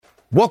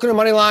Welcome to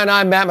Moneyline.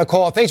 I'm Matt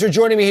McCall. Thanks for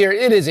joining me here.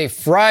 It is a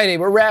Friday.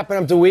 We're wrapping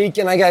up the week,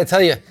 and I got to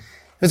tell you,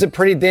 it's a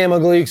pretty damn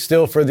ugly week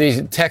still for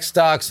the tech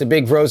stocks, the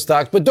big growth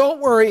stocks. But don't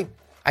worry.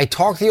 I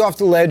talked to you off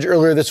the ledge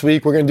earlier this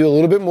week. We're going to do a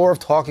little bit more of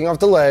talking off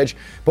the ledge.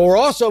 But we're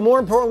also, more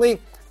importantly,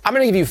 I'm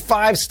going to give you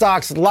 5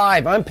 stocks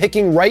live. I'm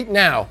picking right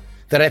now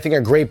that I think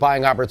are great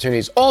buying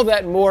opportunities. All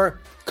that and more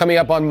coming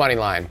up on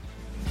Moneyline.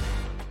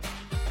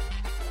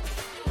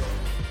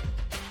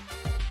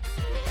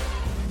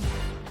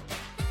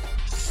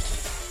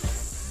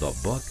 The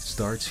buck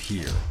starts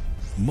here.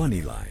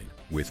 Moneyline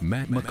with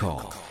Matt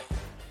McCall.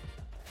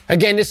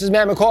 Again, this is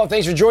Matt McCall.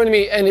 Thanks for joining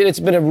me. And it's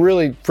been a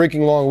really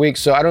freaking long week,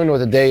 so I don't know what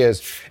the day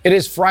is. It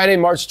is Friday,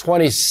 March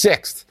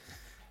 26th.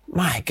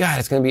 My God,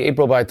 it's going to be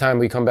April by the time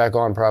we come back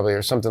on probably,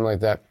 or something like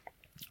that.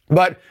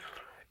 But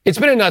it's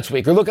been a nuts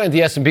week. We're looking at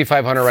the S&P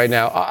 500 right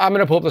now. I'm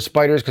going to pull up the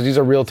spiders because these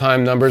are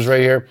real-time numbers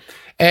right here.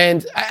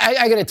 And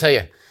I got to tell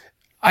you,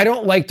 I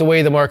don't like the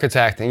way the market's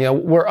acting. You know,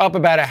 we're up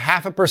about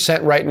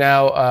 0.5% right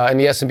now in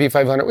the S&P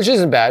 500, which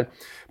isn't bad.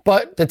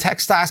 But the tech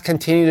stocks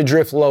continue to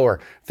drift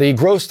lower. The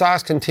growth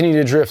stocks continue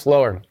to drift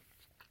lower.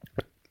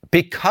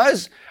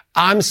 Because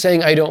I'm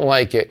saying I don't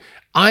like it,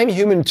 I'm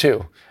human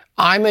too.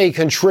 I'm a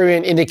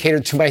contrarian indicator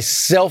to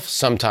myself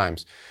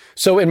sometimes.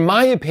 So in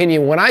my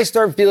opinion, when I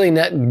start feeling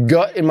that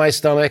gut in my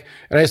stomach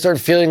and I start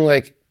feeling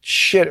like,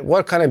 shit,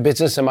 what kind of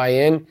business am I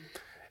in?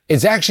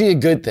 It's actually a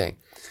good thing.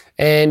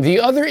 And the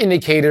other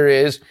indicator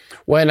is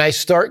when I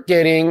start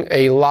getting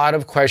a lot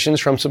of questions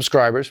from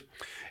subscribers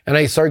and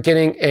I start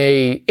getting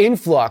a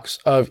influx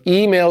of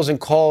emails and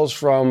calls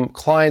from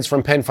clients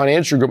from Penn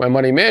Financial Group, my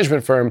money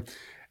management firm,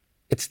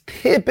 it's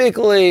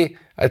typically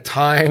a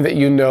time that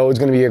you know is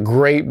going to be a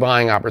great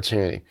buying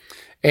opportunity.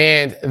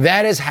 And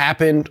that has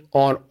happened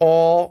on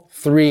all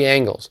 3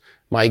 angles.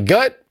 My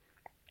gut,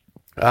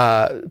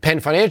 Penn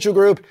Financial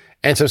Group,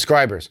 and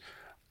subscribers.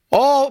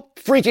 All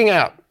freaking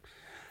out.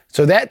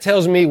 So that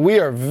tells me we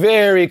are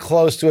very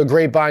close to a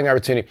great buying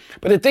opportunity.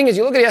 But the thing is,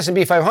 you look at the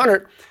S&P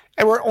 500,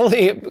 and we're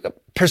only a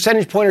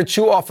percentage point or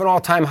 2 off an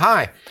all-time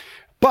high.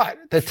 But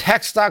the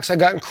tech stocks have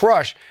gotten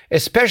crushed,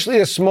 especially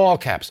the small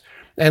caps.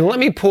 And let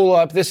me pull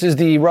up, this is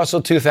the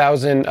Russell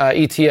 2000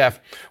 ETF,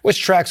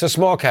 which tracks the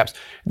small caps.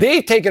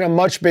 They've taken a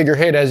much bigger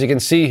hit, as you can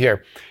see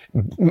here.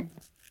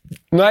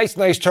 Nice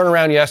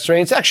turnaround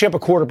yesterday. It's actually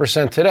up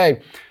 0.25%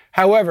 today.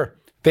 However,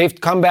 they've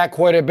come back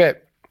quite a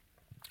bit.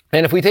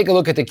 And if we take a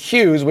look at the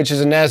Qs, which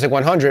is a NASDAQ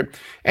 100,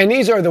 and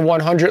these are the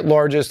 100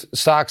 largest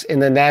stocks in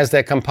the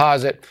NASDAQ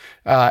composite,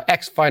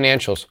 X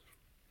financials.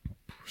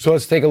 So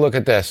let's take a look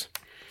at this.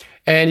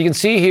 And you can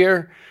see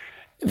here,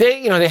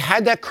 they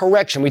had that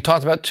correction we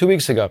talked about 2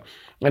 weeks ago,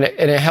 and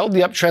it held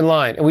the uptrend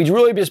line. And we've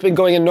really just been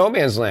going in no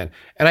man's land.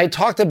 And I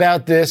talked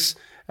about this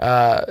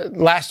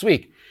last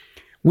week.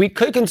 We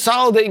could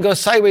consolidate and go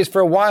sideways for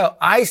a while.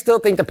 I still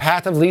think the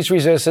path of least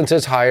resistance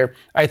is higher.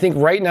 I think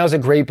right now is a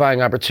great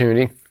buying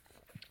opportunity.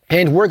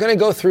 And we're going to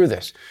go through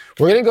this.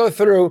 We're going to go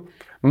through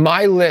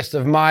my list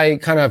of my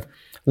kind of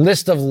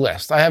list of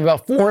lists. I have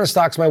about 400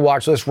 stocks on my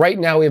watch list. Right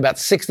now, we have about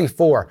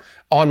 64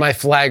 on my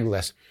flag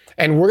list.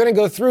 And we're going to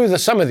go through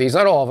some of these,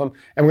 not all of them,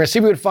 and we're going to see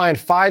if we would find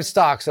 5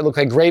 stocks that look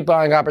like great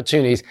buying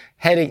opportunities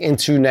heading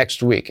into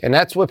next week. And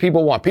that's what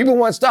people want. People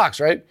want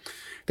stocks, right?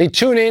 They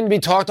tune in to be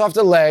talked off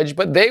the ledge,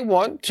 but they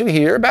want to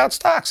hear about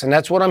stocks, and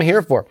that's what I'm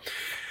here for.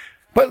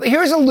 But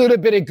here's a little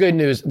bit of good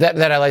news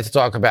that I like to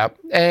talk about.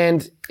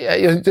 And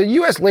the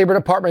U.S. Labor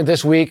Department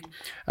this week,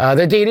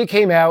 the data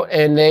came out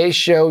and they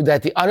showed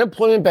that the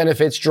unemployment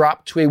benefits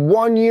dropped to a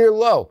 1-year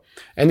low.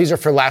 And these are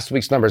for last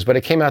week's numbers, but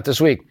it came out this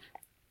week.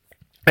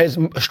 As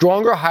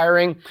stronger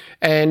hiring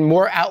and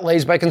more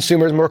outlays by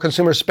consumers, more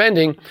consumer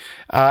spending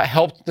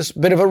helped this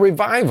bit of a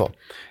revival.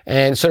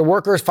 And so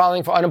workers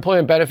filing for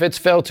unemployment benefits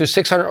fell to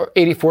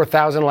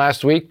 684,000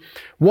 last week.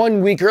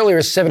 1 week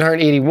earlier,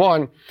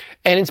 781,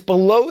 and it's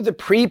below the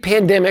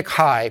pre-pandemic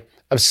high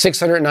of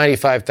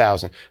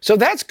 695,000. So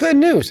that's good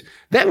news.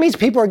 That means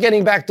people are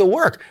getting back to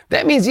work.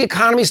 That means the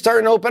economy's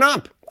starting to open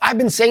up. I've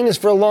been saying this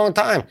for a long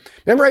time.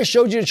 Remember I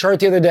showed you the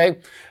chart the other day?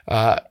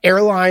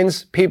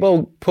 Airlines,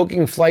 people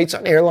booking flights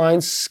on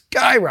airlines,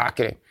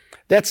 skyrocketing.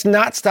 That's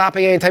not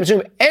stopping anytime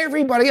soon.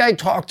 Everybody I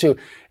talk to,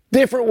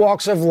 different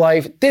walks of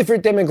life,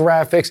 different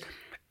demographics,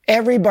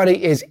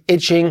 everybody is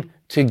itching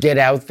to get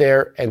out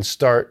there and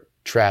start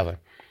traveling.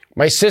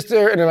 My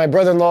sister and my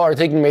brother-in-law are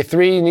taking my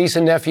 3 nieces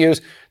and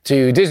nephews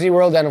to Disney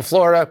World down in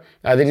Florida.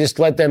 They just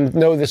let them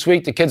know this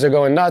week the kids are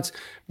going nuts.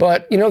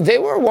 But, they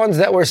were ones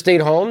that were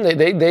stayed home.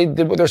 They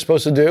did what they're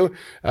supposed to do.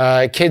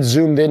 Kids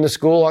zoomed into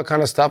school, all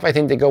kind of stuff. I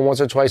think they go once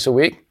or twice a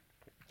week.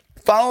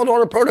 Followed all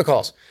the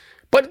protocols.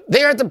 But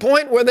they're at the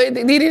point where they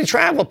need to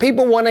travel.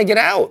 People want to get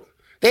out.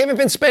 They haven't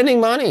been spending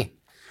money.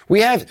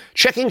 We have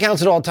checking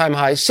accounts at all-time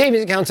highs,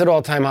 savings accounts at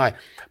all-time high,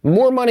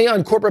 more money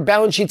on corporate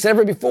balance sheets than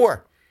ever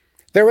before.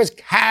 There is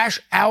cash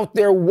out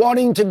there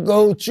wanting to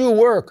go to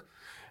work.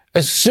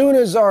 As soon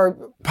as our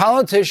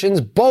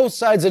politicians, both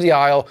sides of the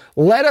aisle,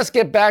 let us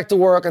get back to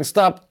work and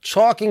stop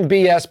talking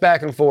BS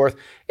back and forth,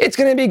 it's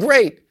going to be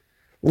great.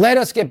 Let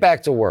us get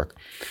back to work.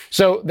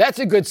 So that's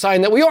a good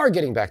sign that we are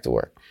getting back to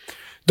work.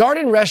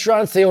 Darden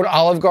Restaurants, they own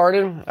Olive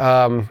Garden.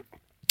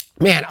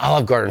 Man,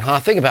 Olive Garden, huh?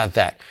 Think about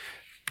that.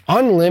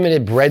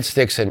 Unlimited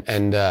breadsticks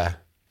and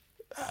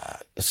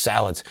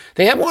salads.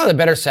 They have one of the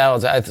better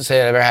salads I have to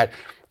say I've ever had.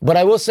 But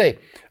I will say,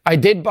 I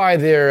did buy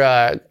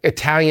their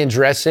Italian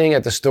dressing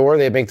at the store.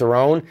 They make their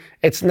own.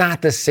 It's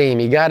not the same.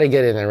 You got to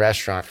get it in a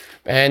restaurant.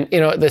 And, the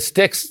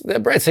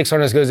breadsticks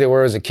aren't as good as they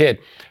were as a kid.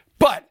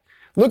 But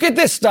look at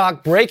this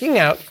stock breaking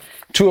out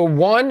to a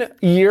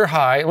 1-year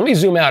high. Let me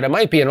zoom out. It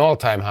might be an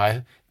all-time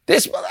high.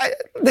 This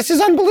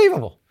is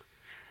unbelievable.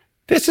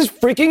 This is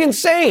freaking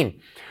insane.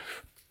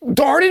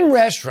 Darden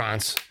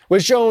Restaurants,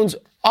 which owns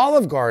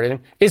Olive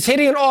Garden, is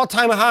hitting an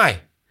all-time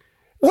high.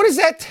 What does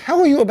that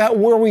tell you about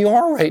where we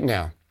are right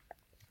now?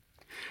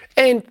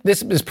 And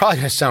this is probably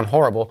going to sound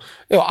horrible.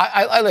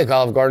 I like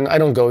Olive Garden. I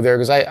don't go there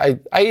because I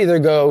either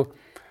go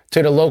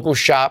to the local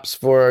shops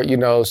for,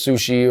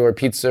 sushi or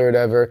pizza or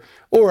whatever,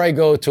 or I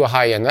go to a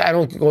high end. I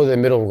don't go to the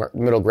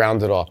middle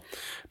ground at all.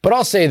 But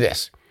I'll say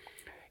this.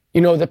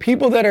 The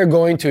people that are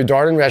going to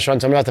Darden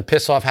restaurants, I'm about to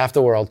piss off half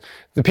the world.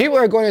 The people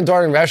that are going to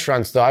Darden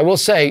restaurants, though, I will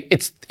say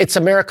it's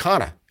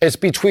Americana. It's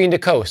between the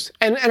coast.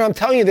 And I'm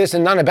telling you this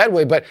in not a bad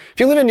way, but if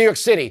you live in New York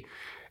City,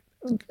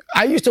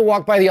 I used to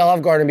walk by the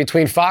Olive Garden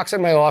between Fox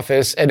and my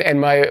office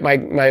and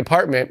my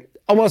apartment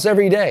almost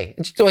every day.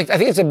 I think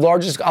it's the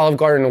largest Olive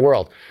Garden in the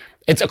world.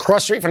 It's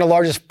across the street from the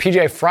largest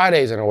PGI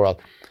Fridays in the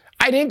world.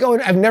 I didn't go,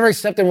 I've never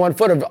stepped in 1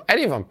 foot of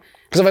any of them.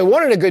 Because if I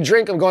wanted a good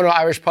drink, I'm going to an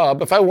Irish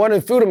pub. If I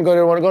wanted food, I'm going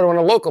to go to one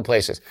of the local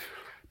places.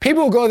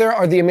 People who go there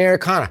are the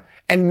Americana.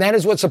 And that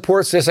is what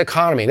supports this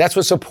economy. That's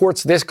what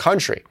supports this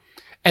country.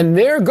 And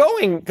they're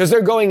going, because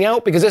they're going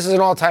out because this is an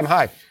all-time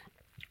high.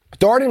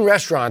 Darden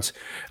Restaurants,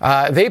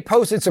 they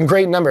posted some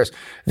great numbers.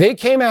 They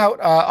came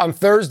out on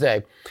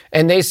Thursday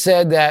and they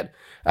said that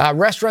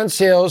restaurant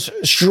sales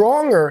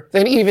stronger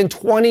than even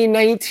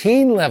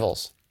 2019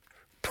 levels,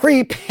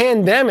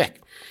 pre-pandemic.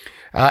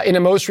 In the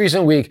most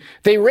recent week,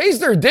 they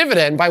raised their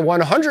dividend by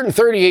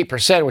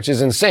 138%, which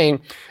is insane,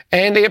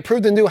 and they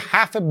approved a new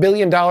 $500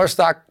 million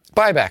stock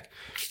buyback.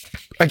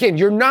 Again,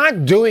 you're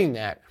not doing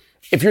that.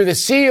 If you're the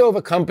CEO of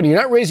a company,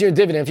 you're not raising your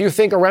dividend. If you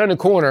think around the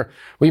corner,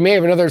 we may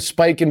have another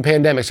spike in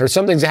pandemics or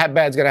something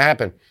bad's going to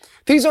happen.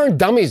 These aren't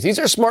dummies. These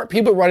are smart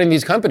people running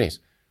these companies.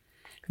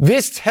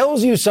 This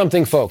tells you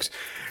something, folks.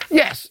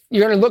 Yes,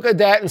 you're going to look at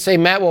that and say,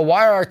 Matt, well,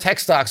 why are our tech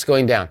stocks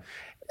going down?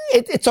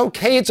 It's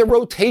okay. It's a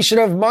rotation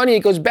of money.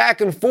 It goes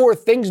back and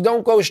forth. Things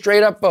don't go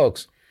straight up,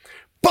 folks.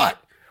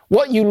 But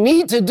what you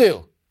need to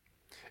do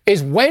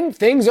is when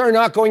things are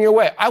not going your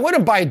way, I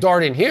wouldn't buy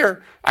Darden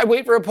here. I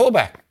wait for a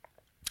pullback.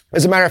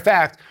 As a matter of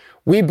fact,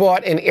 we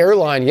bought an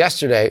airline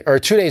yesterday, or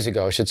 2 days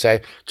ago, I should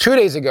say, 2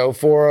 days ago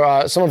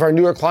for some of our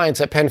newer clients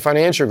at Penn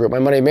Financial Group, my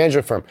money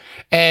management firm.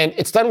 And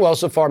it's done well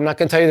so far. I'm not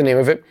going to tell you the name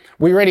of it.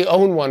 We already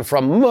own one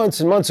from months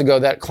and months ago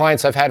that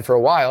clients I've had for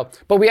a while,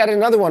 but we had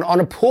another one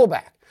on a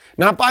pullback.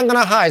 Not buying on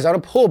a highs, on a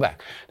pullback.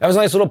 That was a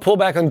nice little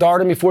pullback on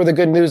Darden before the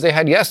good news they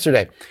had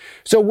yesterday.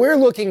 So we're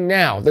looking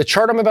now, the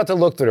chart I'm about to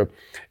look through,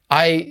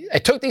 I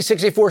took these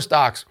 64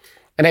 stocks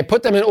and I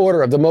put them in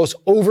order of the most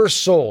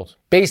oversold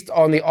based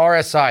on the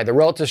RSI, the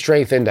Relative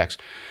Strength Index.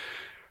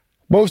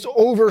 Most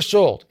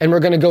oversold, and we're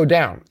going to go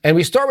down. And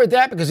we start with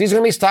that because these are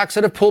going to be stocks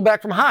that have pulled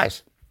back from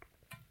highs.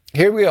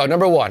 Here we go,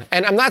 number one.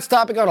 And I'm not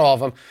stopping on all of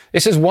them.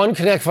 This is One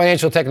Connect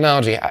Financial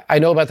Technology. I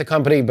know about the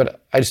company,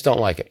 but I just don't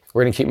like it.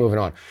 We're going to keep moving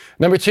on.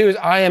 Number two is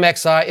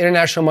IMXI,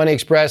 International Money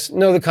Express.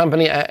 Know the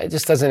company. It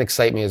just doesn't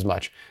excite me as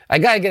much. I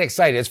got to get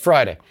excited. It's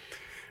Friday.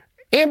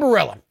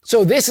 Ambarella.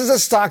 So this is a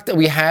stock that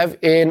we have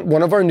in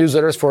one of our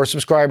newsletters for our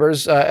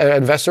subscribers,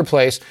 Investor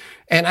Place,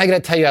 and I got to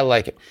tell you, I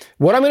like it.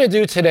 What I'm going to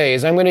do today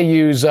is I'm going to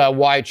use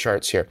Y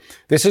charts here.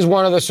 This is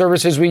one of the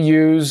services we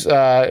use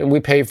and we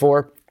pay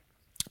for.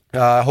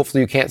 Hopefully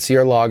you can't see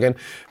our login,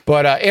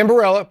 but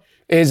Ambarella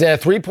is a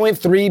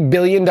 $3.3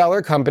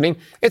 billion company.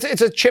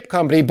 It's a chip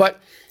company, but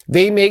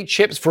they make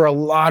chips for a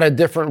lot of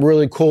different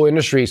really cool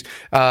industries.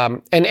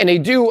 And they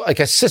do like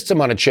a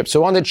system on a chip.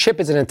 So on the chip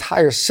is an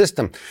entire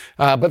system.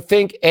 But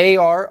think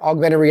AR,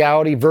 augmented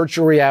reality,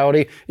 virtual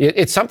reality.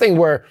 It's something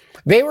where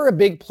they were a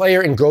big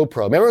player in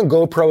GoPro. Remember when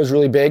GoPro was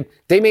really big?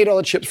 They made all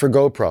the chips for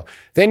GoPro.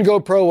 Then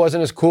GoPro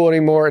wasn't as cool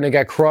anymore and it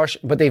got crushed,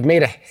 but they've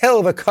made a hell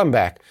of a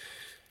comeback.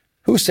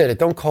 Who said it?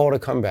 Don't call it a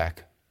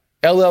comeback.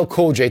 LL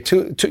Cool J.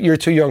 You're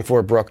too young for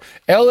it, Brooke.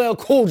 LL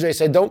Cool J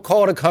said, don't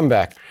call it a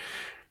comeback.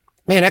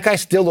 Man, that guy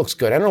still looks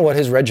good. I don't know what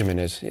his regimen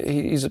is.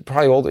 He's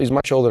probably older. He's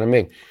much older than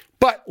me.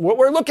 But what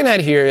we're looking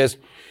at here is,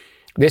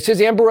 this is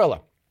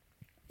Ambarella.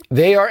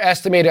 They are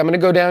estimated, I'm going to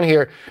go down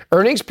here,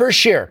 earnings per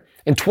share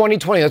in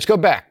 2020. Let's go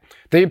back.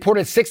 They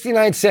reported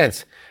 69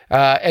 cents.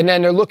 And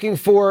then they're looking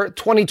for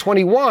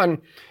 2021.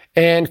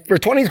 And for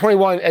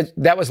 2021,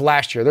 that was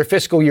last year. Their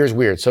fiscal year is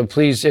weird. So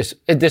please,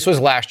 this was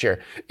last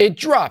year. It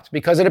dropped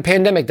because of the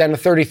pandemic down to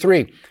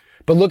 33.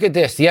 But look at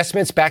this. The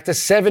estimate's back to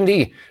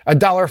 70,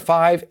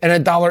 $1.05,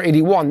 and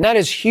 $1.81. That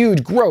is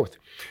huge growth.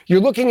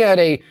 You're looking at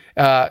a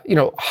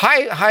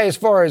high as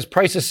far as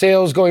price of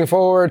sales going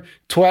forward,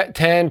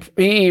 10,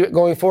 PE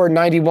going forward,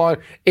 91.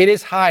 It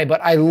is high,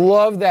 but I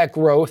love that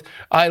growth.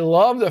 I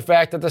love the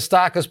fact that the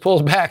stock has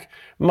pulled back.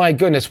 My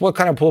goodness, what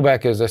kind of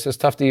pullback is this? It's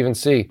tough to even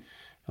see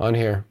on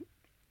here.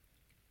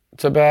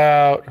 It's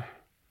about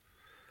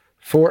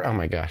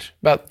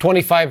about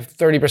 25,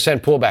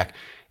 30% pullback.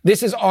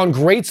 This is on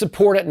great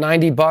support at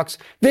 $90.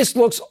 This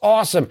looks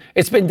awesome.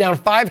 It's been down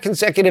 5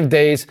 consecutive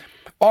days.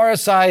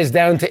 RSI is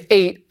down to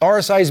 8.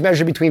 RSI is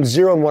measured between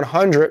 0 and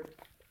 100.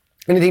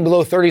 Anything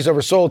below 30 is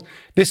oversold.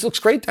 This looks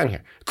great down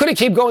here. Could it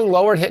keep going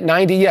lower and hit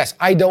 90? Yes.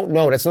 I don't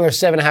know. That's another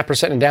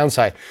 7.5% in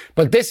downside.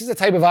 But this is the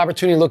type of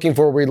opportunity looking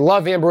for. We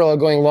love Ambarella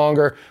going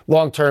longer,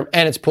 long term,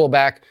 and it's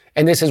pullback.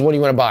 And this is what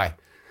you want to buy.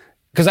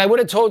 Because I would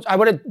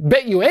have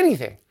bet you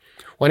anything.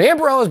 When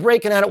Ambarella was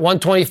breaking out at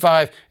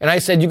 125, and I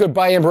said you could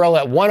buy Ambarella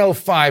at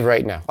 105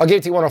 right now. I'll give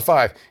it to you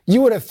 105.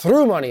 You would have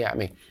threw money at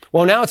me.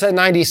 Well, now it's at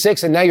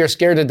 96, and now you're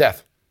scared to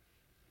death.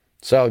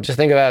 So just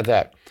think about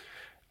that.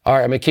 All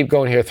right, I'm going to keep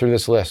going here through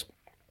this list.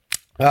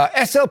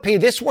 SLP,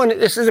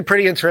 this is a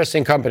pretty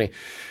interesting company.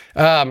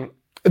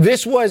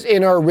 This was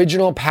in our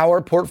original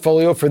power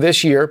portfolio for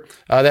this year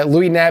that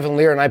Louis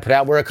Navan-Lear and I put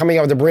out. We're coming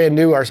out with a brand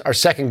new, our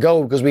second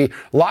go, because we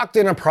locked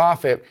in a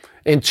profit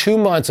in 2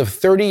 months of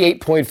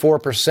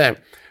 38.4%,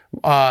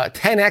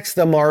 10x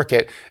the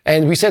market.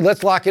 And we said,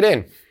 let's lock it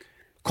in.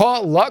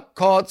 Call it luck,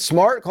 call it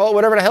smart, call it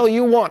whatever the hell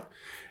you want.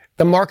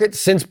 The market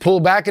since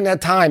pulled back in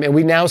that time, and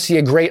we now see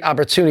a great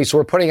opportunity. So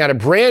we're putting out a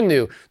brand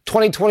new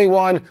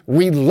 2021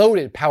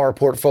 reloaded power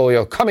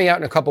portfolio coming out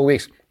in a couple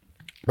weeks.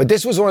 But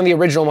this was one of the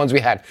original ones we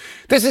had.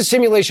 This is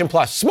Simulation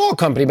Plus, small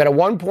company, but a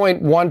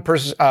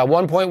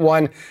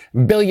 $1.1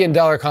 billion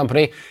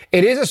company.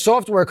 It is a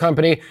software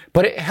company,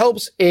 but it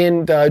helps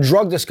in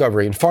drug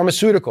discovery and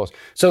pharmaceuticals.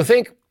 So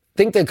think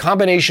the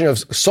combination of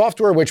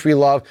software, which we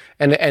love,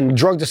 and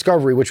drug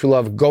discovery, which we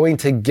love, going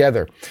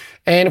together.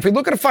 And if we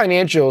look at the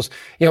financials,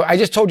 I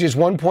just told you it's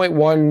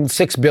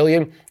 1.16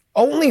 billion.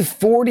 Only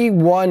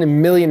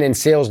 41 million in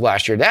sales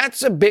last year.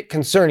 That's a bit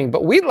concerning,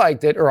 but we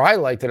liked it, or I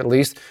liked it at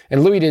least,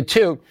 and Louis did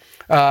too.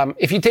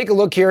 If you take a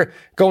look here,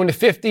 going to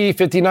 50,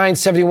 59,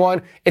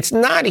 71, it's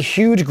not a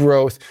huge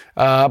growth,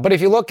 but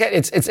if you look at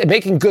it, it's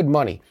making good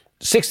money.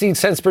 16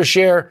 cents per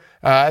share.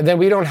 Then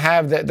we don't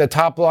have the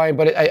top line,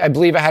 but I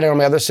believe I had it on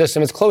my other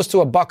system. It's close to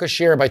 $1 a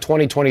share by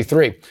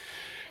 2023.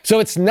 So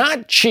it's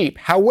not cheap.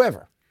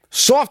 However,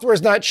 software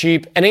is not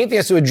cheap, and anything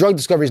that's to do with drug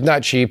discovery is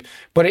not cheap,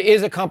 but it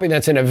is a company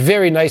that's in a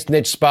very nice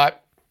niche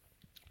spot.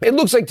 It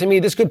looks like to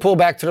me this could pull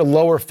back to the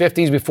lower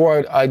 50s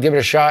before I give it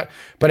a shot.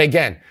 But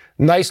again,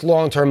 nice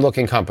long-term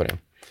looking company.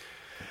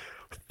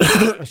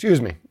 Excuse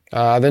me.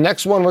 The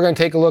next one we're going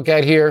to take a look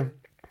at here,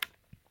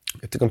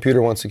 if the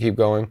computer wants to keep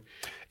going,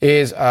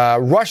 is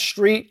Rush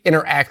Street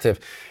Interactive.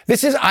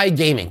 This is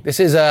iGaming. This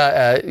is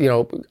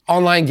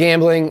online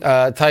gambling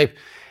type.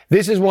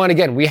 This is one,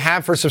 again, we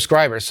have for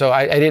subscribers, so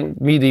I didn't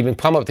need to even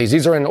come up with these.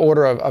 These are in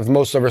order of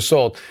most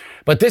oversold.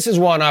 But this is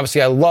one,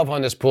 obviously, I love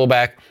on this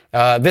pullback.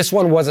 This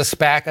one was a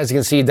SPAC, as you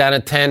can see, down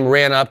at 10,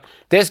 ran up.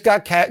 This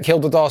got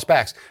killed with all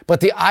SPACs.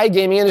 But the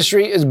iGaming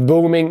industry is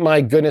booming.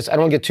 My goodness, I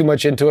don't get too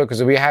much into it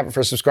because we have it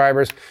for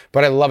subscribers,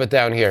 but I love it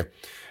down here.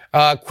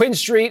 Quinn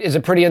Street is a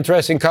pretty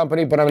interesting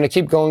company, but I'm going to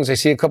keep going because I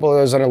see a couple of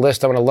those on the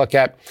list I want to look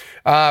at.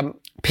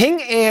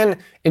 Ping An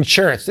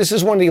Insurance. This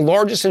is one of the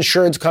largest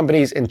insurance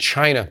companies in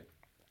China.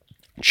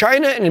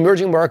 China and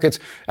emerging markets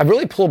have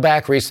really pulled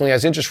back recently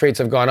as interest rates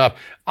have gone up.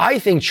 I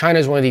think China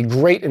is one of the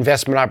great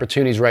investment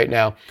opportunities right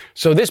now.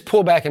 So this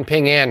pullback in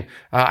Ping An,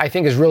 I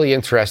think is really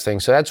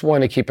interesting. So that's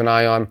one to keep an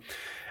eye on.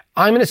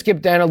 I'm going to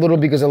skip down a little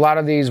because a lot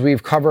of these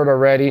we've covered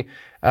already.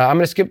 I'm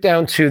going to skip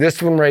down to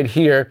this one right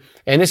here.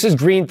 And this is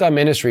Green Thumb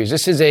Industries.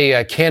 This is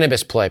a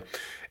cannabis play.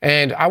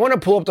 And I want to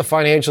pull up the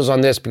financials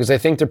on this because I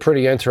think they're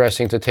pretty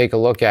interesting to take a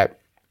look at.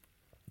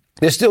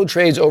 This still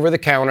trades over the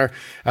counter.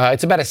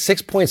 It's about a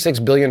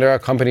 $6.6 billion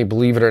company,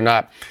 believe it or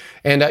not.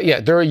 And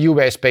they're a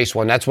US-based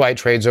one. That's why it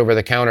trades over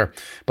the counter.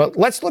 But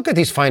let's look at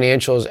these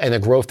financials and the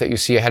growth that you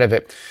see ahead of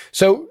it.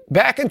 So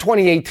back in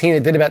 2018,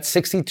 it did about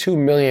 $62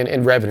 million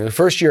in revenue. The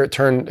first year it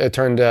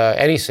turned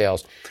any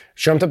sales.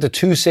 Jumped up to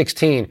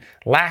 216.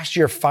 Last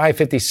year,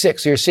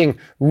 556. So you're seeing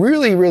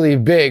really, really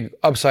big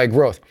upside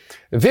growth.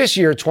 This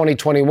year,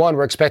 2021,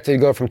 we're expected to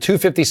go from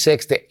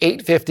 256 to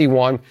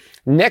 851.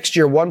 Next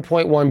year,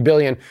 1.1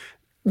 billion.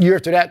 Year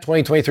after that,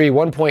 2023,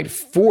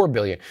 1.4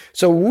 billion.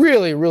 So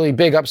really, really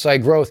big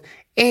upside growth,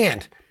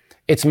 and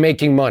it's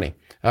making money.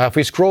 If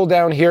we scroll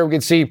down here, we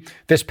can see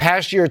this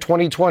past year,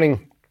 2020,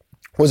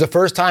 was the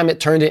first time it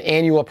turned an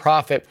annual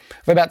profit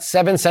of about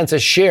 7 cents a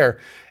share.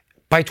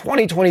 By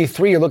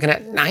 2023, you're looking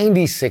at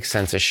 96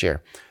 cents a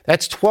share.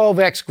 That's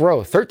 12x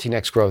growth,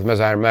 13x growth, as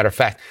a matter of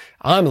fact.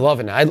 I'm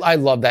loving it. I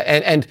love that.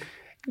 And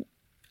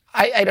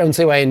I don't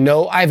say what I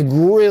know. I have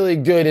really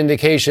good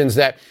indications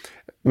that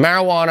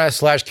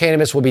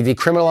marijuana/cannabis will be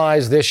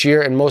decriminalized this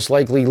year and most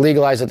likely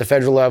legalized at the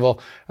federal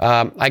level.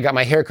 I got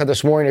my hair cut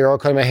this morning. The girl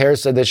cutting my hair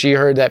said that she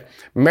heard that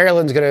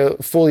Maryland's going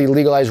to fully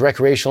legalize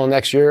recreational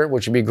next year,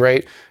 which would be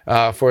great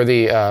for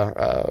the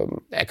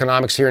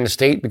economics here in the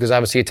state because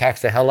obviously it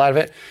taxed the hell out of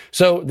it.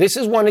 So this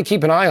is one to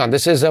keep an eye on.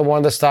 This is one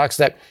of the stocks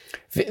that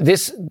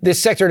this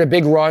sector had a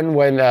big run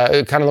when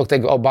it kind of looked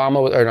like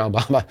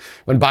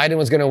when Biden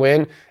was going to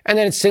win. And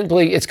then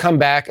it's come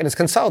back and it's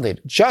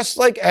consolidated. Just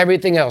like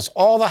everything else.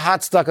 All the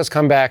hot stuff has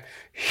come back.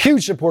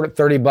 Huge support at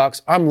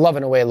 $30. I'm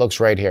loving the way it looks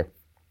right here.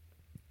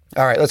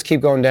 All right, let's keep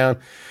going down.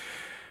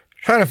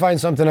 Trying to find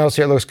something else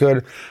here that looks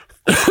good.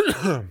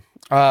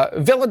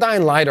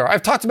 Villadine LiDAR.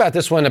 I've talked about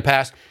this one in the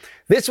past.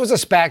 This was a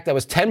SPAC that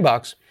was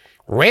 $10.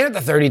 Ran up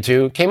to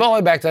 32, came all the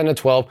way back down to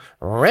 12,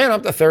 ran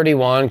up to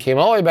 31, came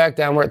all the way back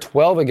down. We're at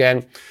 12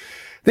 again.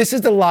 This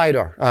is the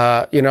LiDAR.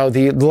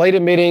 The light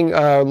emitting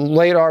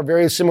LiDAR,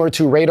 very similar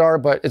to radar,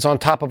 but it's on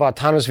top of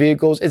autonomous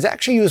vehicles. It's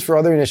actually used for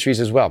other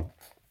industries as well.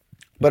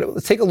 But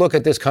let's take a look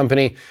at this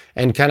company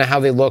and kind of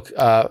how they look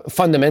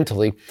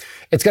fundamentally.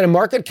 It's got a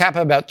market cap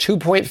of about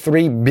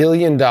 $2.3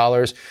 billion.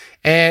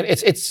 And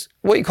it's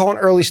what you call an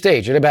early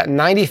stage at about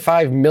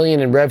 $95 million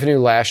in revenue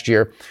last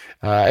year.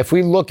 If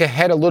we look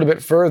ahead a little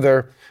bit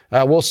further,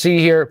 we'll see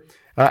here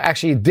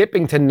actually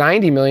dipping to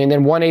 90 million,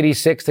 then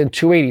 186, then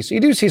 280. So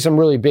you do see some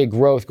really big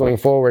growth going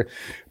forward.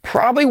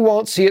 Probably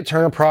won't see it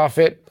turn a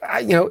profit.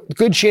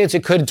 Good chance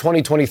it could in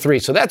 2023.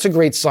 So that's a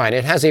great sign.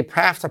 It has a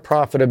path to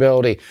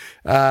profitability.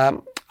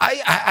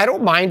 I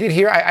don't mind it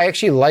here. I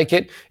actually like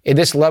it at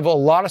this level. A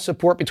lot of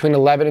support between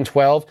 11 and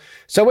 12.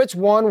 So it's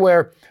one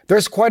where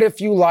there's quite a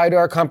few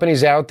LiDAR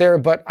companies out there,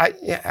 but I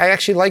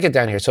actually like it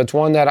down here. So it's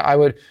one that I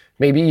would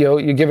maybe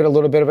you give it a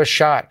little bit of a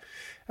shot.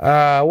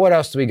 What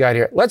else do we got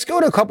here? Let's go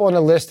to a couple on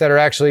the list that are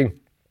actually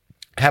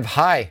have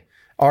high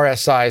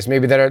RSIs,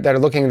 maybe that are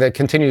looking to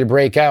continue to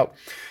break out.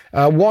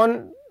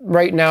 One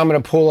right now I'm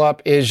going to pull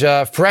up is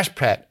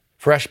Freshpet,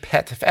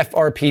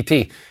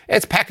 FRPT.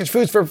 It's packaged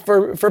foods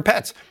for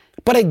pets.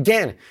 But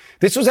again,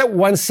 this was at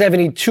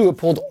 172. It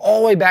pulled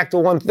all the way back to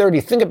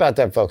 130. Think about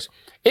that, folks.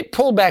 It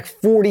pulled back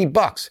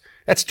 $40.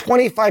 That's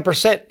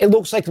 25%. It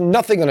looks like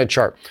nothing on a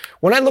chart.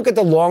 When I look at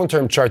the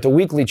long-term chart, the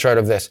weekly chart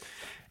of this,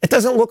 it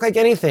doesn't look like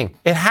anything.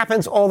 It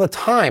happens all the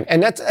time.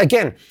 And that's,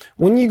 again,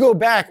 when you go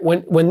back,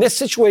 when this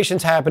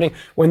situation's happening,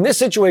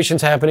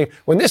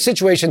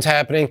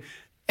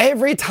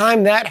 every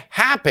time that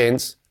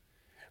happens,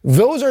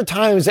 those are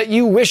times that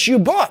you wish you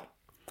bought.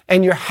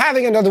 And you're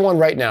having another one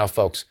right now,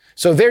 folks.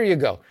 So there you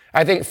go.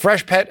 I think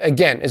Freshpet,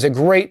 again, is a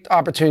great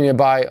opportunity to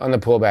buy on the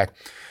pullback.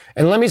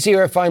 And let me see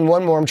here. I find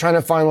one more. I'm trying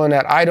to find one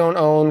that I don't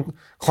own,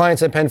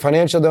 clients at Penn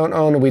Financial don't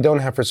own, and we don't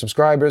have for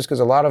subscribers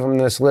because a lot of them in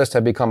this list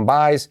have become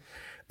buys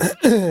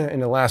in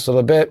the last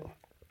little bit.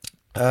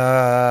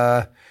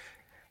 Don't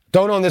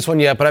own this one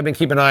yet, but I've been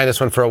keeping an eye on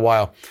this one for a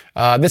while.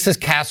 This is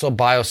Castle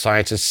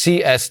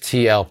Biosciences,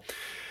 CSTL.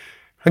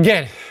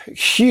 Again,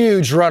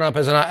 huge run up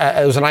as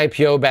it was an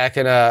IPO back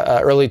in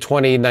early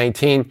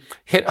 2019.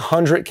 Hit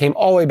 100, came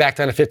all the way back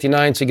down to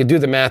 59. So you could do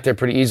the math there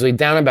pretty easily,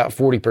 down about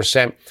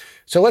 40%.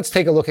 So let's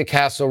take a look at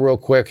Castle real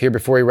quick here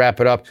before we wrap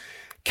it up.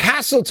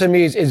 Castle to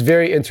me is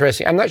very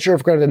interesting. I'm not sure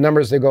if the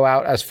numbers they go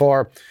out as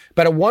far,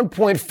 but a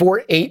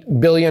 $1.48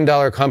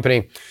 billion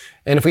company.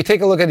 And if we take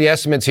a look at the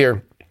estimates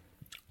here,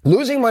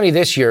 losing money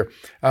this year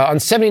on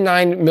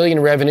 $79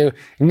 million revenue.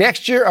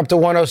 Next year up to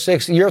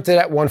 106. The year after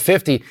that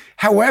 150.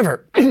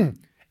 However,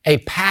 a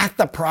path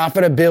to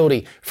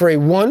profitability for a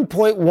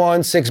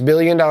 $1.16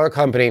 billion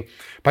company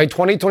by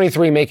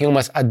 2023, making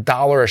almost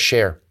 $1 a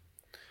share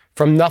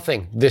from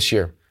nothing this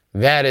year.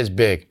 That is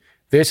big.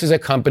 This is a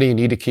company you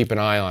need to keep an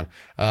eye on.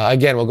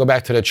 Again, we'll go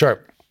back to the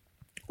chart.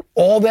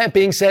 All that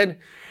being said,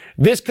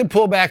 this could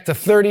pull back to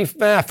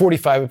 45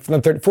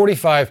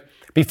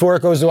 before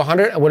it goes to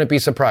 100. I wouldn't be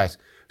surprised.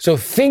 So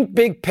think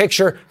big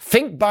picture,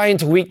 think buy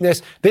into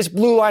weakness. This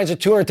blue line is a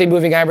 200-day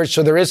moving average,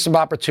 so there is some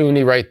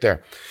opportunity right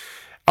there.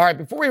 All right,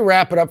 before we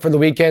wrap it up for the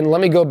weekend,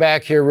 let me go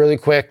back here really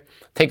quick.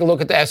 Take a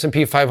look at the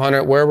S&P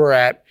 500, where we're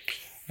at.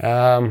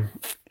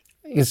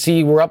 You can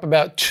see we're up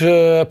about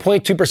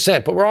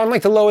 0.2%, but we're on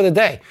like the low of the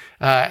day.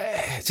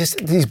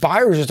 Just these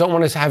buyers just don't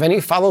want to have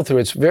any follow through.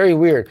 It's very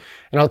weird.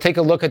 And I'll take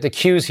a look at the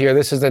Qs here.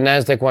 This is the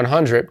NASDAQ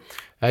 100.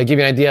 Give you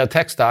an idea of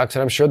tech stocks,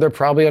 and I'm sure they're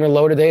probably on a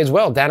low today as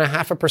well, down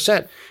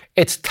 0.5%.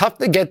 It's tough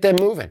to get them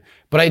moving.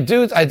 But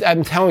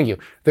I'm telling you,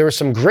 there are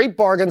some great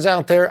bargains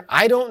out there.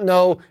 I don't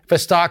know if a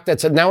stock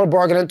that's now a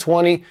bargain at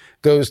 20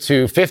 goes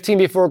to 15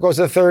 before it goes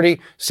to 30,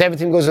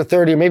 17 goes to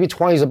 30, or maybe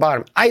 20 is the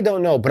bottom. I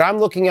don't know, but I'm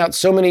looking out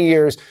so many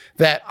years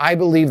that I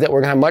believe that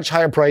we're going to have much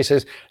higher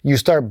prices. You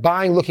start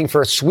buying, looking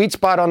for a sweet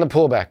spot on the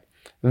pullback.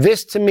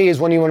 This, to me, is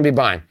when you want to be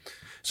buying.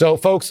 So,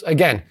 folks,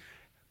 again,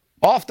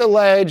 off the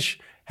ledge.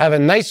 Have a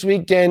nice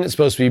weekend. It's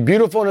supposed to be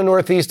beautiful in the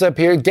Northeast up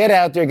here. Get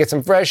out there, get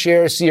some fresh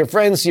air, see your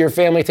friends, see your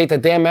family, take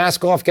that damn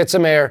mask off, get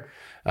some air,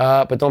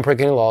 but don't break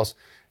any laws.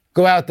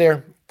 Go out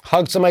there,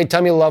 hug somebody,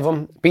 tell me you love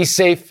them, be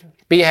safe,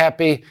 be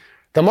happy.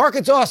 The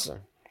market's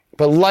awesome,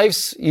 but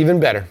life's even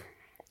better.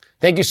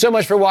 Thank you so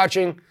much for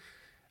watching.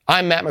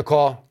 I'm Matt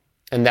McCall,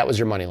 and that was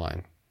your Money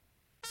Line.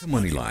 The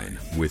Money Line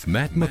with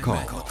Matt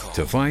McCall.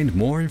 To find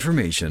more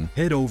information,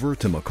 head over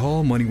to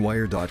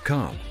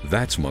McCallMoneyWire.com.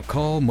 That's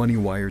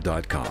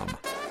McCallMoneyWire.com.